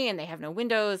much money, and they have no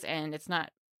windows, and it's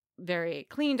not very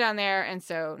clean down there. And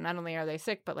so not only are they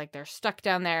sick, but like they're stuck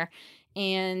down there.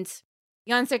 And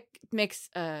Yeon-sik makes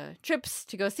trips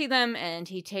to go see them, and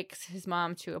he takes his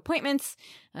mom to appointments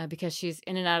because she's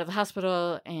in and out of the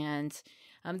hospital, and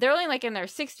they're only like in their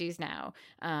 60s now.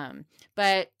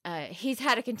 But he's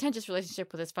had a contentious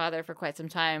relationship with his father for quite some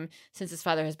time since his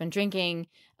father has been drinking.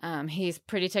 He's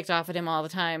pretty ticked off at him all the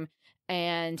time.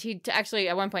 And he actually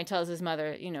at one point tells his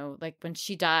mother, you know, like when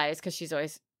she dies, because she's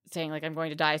always saying, like, I'm going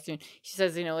to die soon. She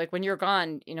says, you know, like, when you're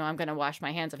gone, you know, I'm going to wash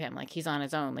my hands of him. Like, he's on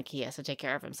his own. Like, he has to take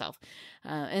care of himself.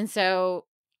 And so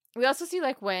we also see,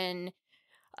 like, when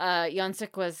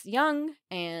Yonsik was young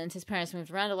and his parents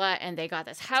moved around a lot and they got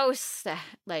this house that,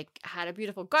 like, had a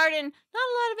beautiful garden, not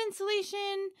a lot of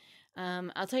insulation.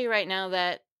 I'll tell you right now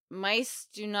that mice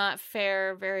do not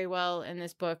fare very well in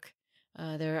this book.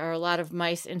 There are a lot of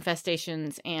mice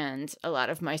infestations and a lot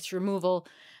of mice removal.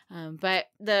 But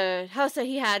the house that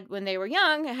he had when they were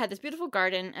young, it had this beautiful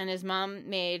garden, and his mom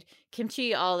made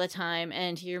kimchi all the time,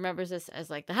 and he remembers this as,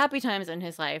 like, the happy times in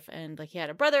his life. And, like, he had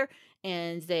a brother,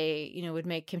 and they, you know, would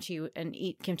make kimchi and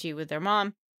eat kimchi with their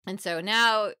mom. And so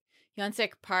now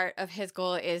Yonsik, part of his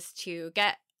goal is to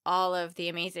get all of the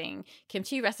amazing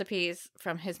kimchi recipes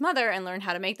from his mother and learn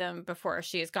how to make them before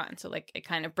she is gone. So, like, it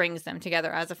kind of brings them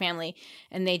together as a family,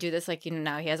 and they do this, like, you know,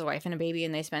 now he has a wife and a baby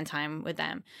and they spend time with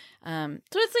them. So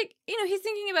it's like, you know, he's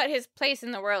thinking about his place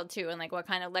in the world too, and, like, what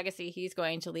kind of legacy he's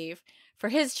going to leave for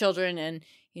his children, and,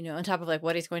 you know, on top of, like,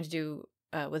 what he's going to do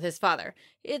with his father.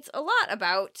 It's a lot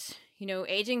about, you know,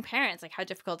 aging parents, like, how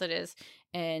difficult it is,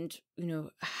 and, you know,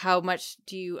 how much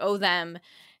do you owe them.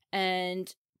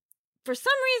 And for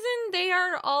some reason, they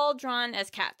are all drawn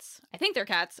as cats. I think they're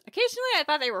cats. Occasionally, I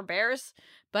thought they were bears,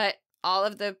 but all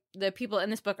of the people in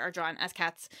this book are drawn as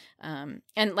cats. And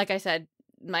like I said,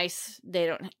 mice, they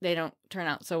don't turn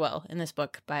out so well in this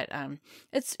book. But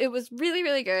it was really,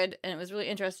 really good, and it was really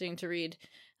interesting to read.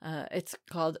 It's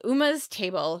called Uma's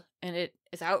Table, and it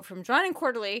is out from Drawn and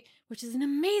Quarterly, which is an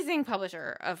amazing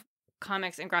publisher of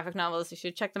comics and graphic novels. You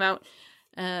should check them out.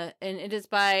 And it is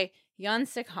by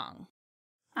Yeon-sik Hong.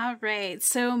 All right,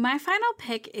 so my final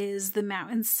pick is The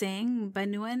Mountains Sing by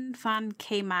Nguyen Phan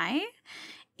K. Mai,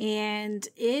 and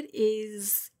it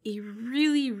is a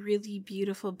really, really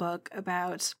beautiful book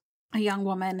about a young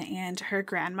woman and her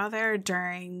grandmother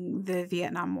during the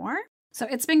Vietnam War. So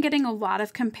it's been getting a lot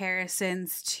of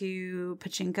comparisons to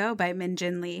Pachinko by Min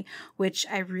Jin Lee, which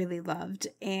I really loved,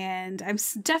 and I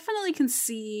definitely can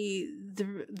see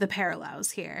the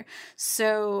parallels here.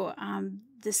 So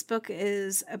this book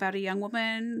is about a young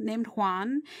woman named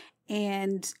Huan,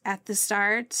 and at the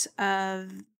start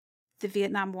of the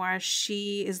Vietnam War,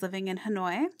 she is living in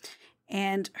Hanoi,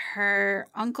 and her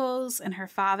uncles and her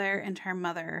father and her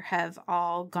mother have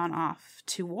all gone off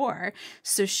to war.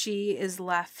 So she is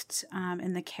left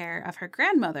in the care of her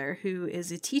grandmother, who is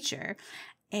a teacher.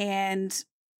 And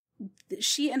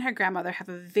she and her grandmother have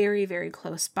a very, very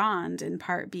close bond, in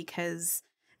part because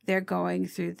they're going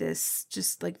through this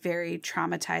just, like, very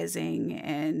traumatizing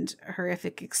and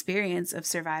horrific experience of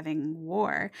surviving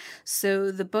war.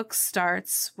 So the book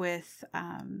starts with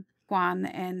Juan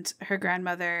and her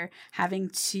grandmother having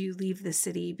to leave the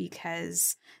city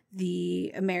because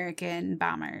the American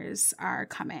bombers are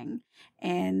coming,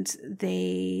 and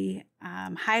they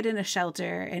hide in a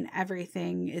shelter, and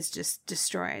everything is just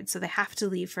destroyed. So they have to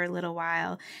leave for a little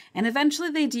while, and eventually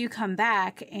they do come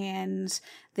back, and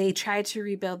they try to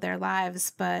rebuild their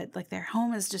lives, but, like, their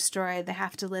home is destroyed. They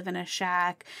have to live in a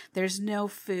shack. There's no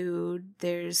food.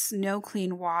 There's no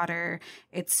clean water.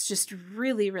 It's just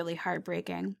really, really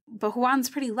heartbreaking. But Juan's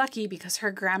pretty lucky because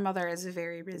her grandmother is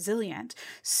very resilient.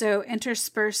 So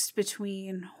interspersed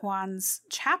between Juan's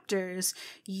chapters,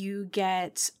 you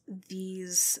get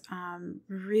these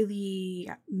really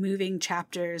moving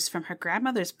chapters from her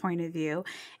grandmother's point of view,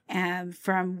 and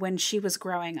from when she was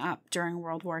growing up during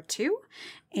World War II,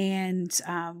 and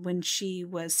when she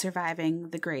was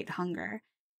surviving the Great Hunger.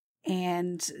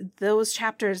 And those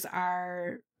chapters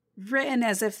are written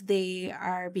as if they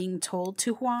are being told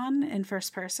to Juan in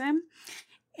first person.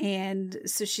 And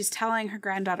so she's telling her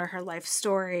granddaughter her life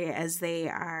story as they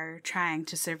are trying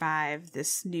to survive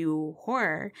this new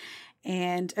horror.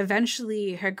 And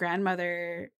eventually her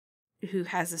grandmother, who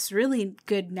has this really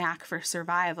good knack for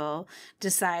survival,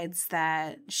 decides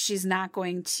that she's not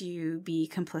going to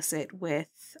be complicit with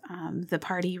the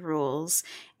party rules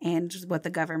and what the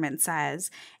government says.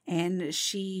 And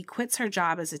she quits her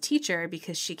job as a teacher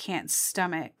because she can't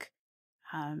stomach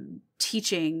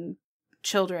teaching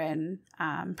children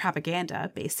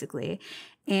propaganda, basically.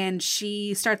 And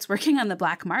she starts working on the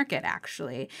black market,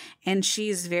 actually. And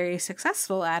she's very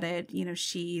successful at it. You know,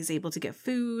 she's able to get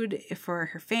food for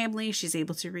her family. She's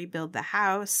able to rebuild the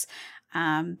house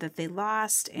that they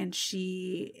lost. And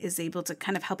she is able to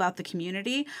kind of help out the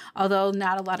community, although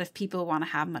not a lot of people want to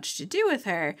have much to do with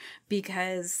her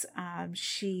because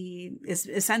she is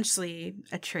essentially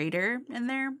a traitor in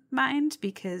their mind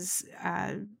because,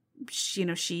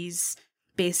 she's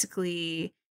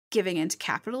basically giving into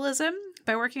capitalism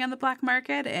by working on the black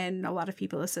market, and a lot of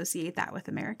people associate that with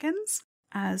Americans.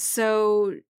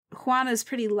 So Juan is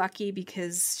pretty lucky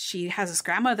because she has this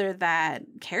grandmother that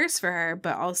cares for her,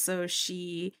 but also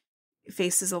she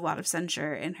faces a lot of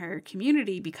censure in her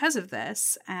community because of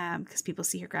this, because people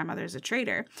see her grandmother as a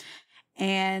traitor.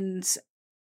 And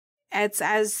it's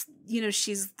as,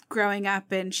 she's growing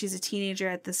up and she's a teenager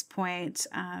at this point,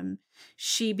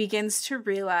 she begins to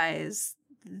realize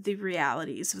the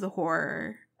realities of the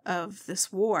horror of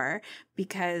this war,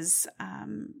 because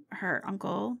her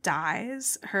uncle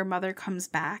dies, her mother comes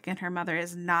back, and her mother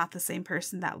is not the same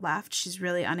person that left. She's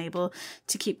really unable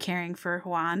to keep caring for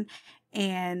Juan,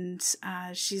 and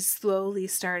she's slowly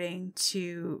starting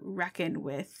to reckon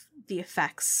with the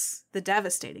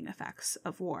devastating effects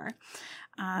of war.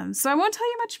 So I won't tell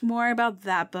you much more about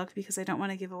that book because I don't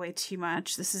want to give away too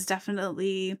much. This is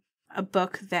definitely a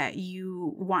book that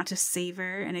you want to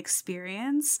savor and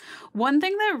experience. One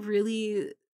thing that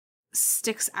really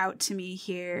sticks out to me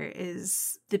here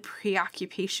is the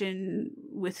preoccupation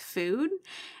with food.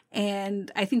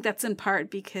 And I think that's in part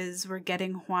because we're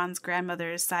getting Juan's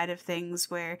grandmother's side of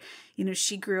things where,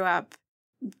 she grew up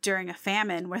during a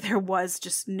famine where there was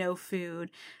just no food.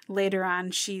 Later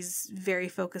on, she's very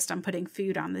focused on putting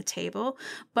food on the table,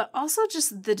 but also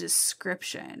just the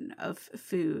description of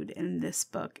food in this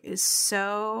book is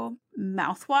so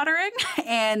mouthwatering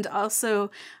and also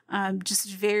just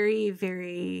very,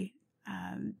 very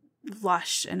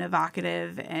lush and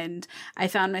evocative. And I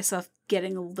found myself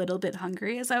getting a little bit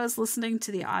hungry as I was listening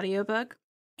to the audiobook.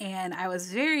 And I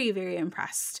was very, very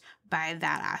impressed by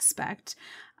that aspect.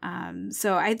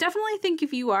 So I definitely think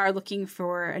if you are looking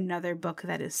for another book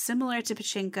that is similar to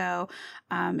Pachinko,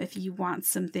 if you want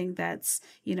something that's,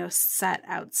 set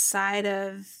outside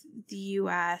of the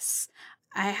US,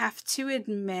 I have to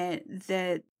admit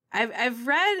that I've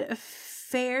read a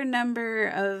fair number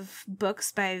of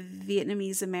books by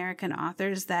Vietnamese American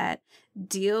authors that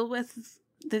deal with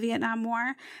the Vietnam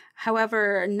War.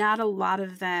 However, not a lot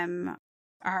of them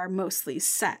are mostly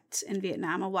set in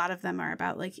Vietnam. A lot of them are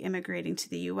about immigrating to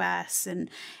the US.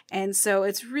 And so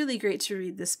it's really great to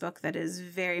read this book that is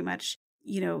very much,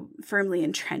 firmly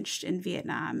entrenched in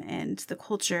Vietnam and the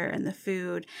culture and the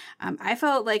food. I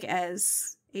felt like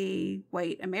as a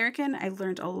white American, I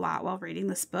learned a lot while reading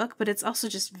this book, but it's also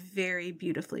just very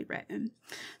beautifully written.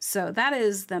 So that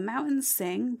is The Mountains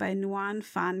Sing by Nguyen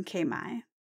Phan Ke Mai.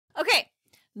 Okay,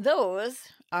 those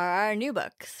are our new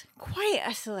books. Quite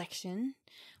a selection.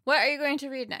 What are you going to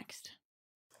read next?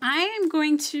 I am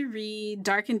going to read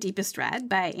Dark and Deepest Red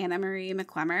by Anna Marie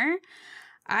McClemmer.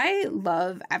 I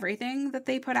love everything that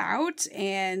they put out,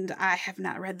 and I have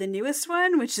not read the newest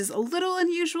one, which is a little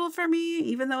unusual for me.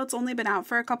 Even though it's only been out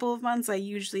for a couple of months, I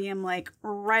usually am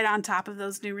right on top of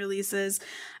those new releases.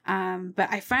 But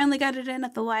I finally got it in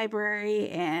at the library,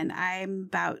 and I'm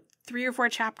about 3 or 4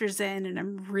 chapters in, and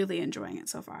I'm really enjoying it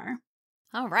so far.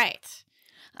 All right.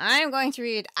 I'm going to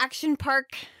read Action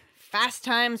Park, Fast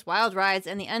Times, Wild Rides,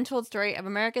 and the Untold Story of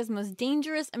America's Most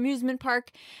Dangerous Amusement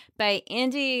Park by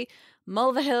Andy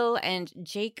Mulvihill and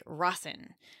Jake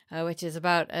Rawson, which is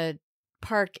about a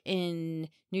park in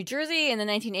New Jersey in the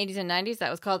 1980s and 90s that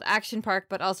was called Action Park,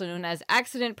 but also known as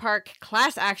Accident Park,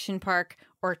 Class Action Park,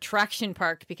 or Traction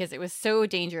Park because it was so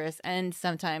dangerous and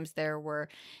sometimes there were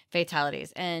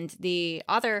fatalities. And the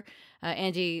author,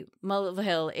 Andy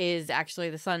Mulvihill, is actually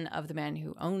the son of the man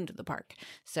who owned the park.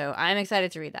 So I'm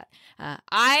excited to read that.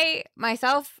 I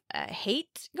myself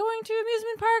hate going to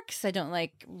amusement parks. I don't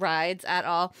like rides at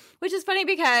all, which is funny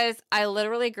because I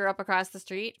literally grew up across the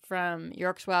street from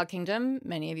York's Wild Kingdom.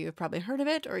 Many of you have probably heard of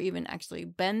it or even actually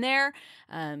been there.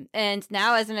 And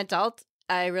now as an adult,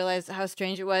 I realized how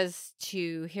strange it was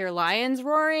to hear lions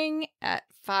roaring at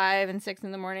 5 and 6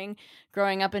 in the morning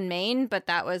growing up in Maine, but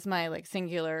that was my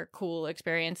singular cool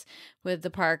experience with the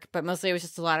park. But mostly it was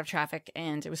just a lot of traffic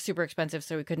and it was super expensive,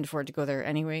 so we couldn't afford to go there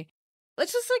anyway.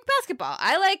 It's just like basketball.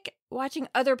 I like watching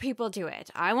other people do it.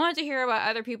 I want to hear about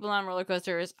other people on roller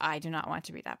coasters. I do not want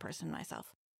to be that person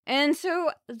myself. And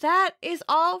so that is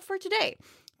all for today.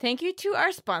 Thank you to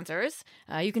our sponsors.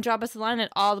 You can drop us a line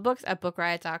at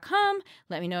allthebooks@bookriot.com.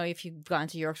 Let me know if you've gone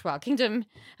to York's Wild Kingdom.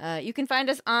 You can find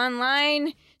us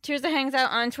online. Tirzah hangs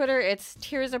out on Twitter. It's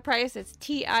Tirzah Price. It's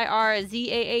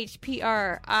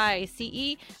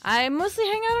TIRZAHPRICE. I mostly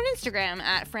hang out on Instagram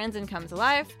at Friends and Comes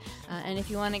Alive. And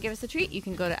if you want to give us a treat, you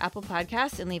can go to Apple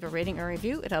Podcasts and leave a rating or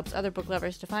review. It helps other book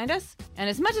lovers to find us. And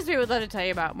as much as we would love to tell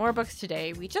you about more books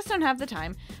today, we just don't have the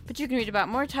time. But you can read about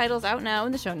more titles out now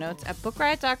in the show notes at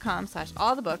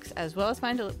bookriot.com/allthebooks, as well as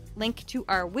find a link to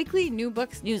our weekly new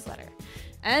books newsletter.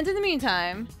 And in the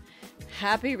meantime,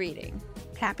 happy reading.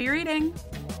 Happy reading.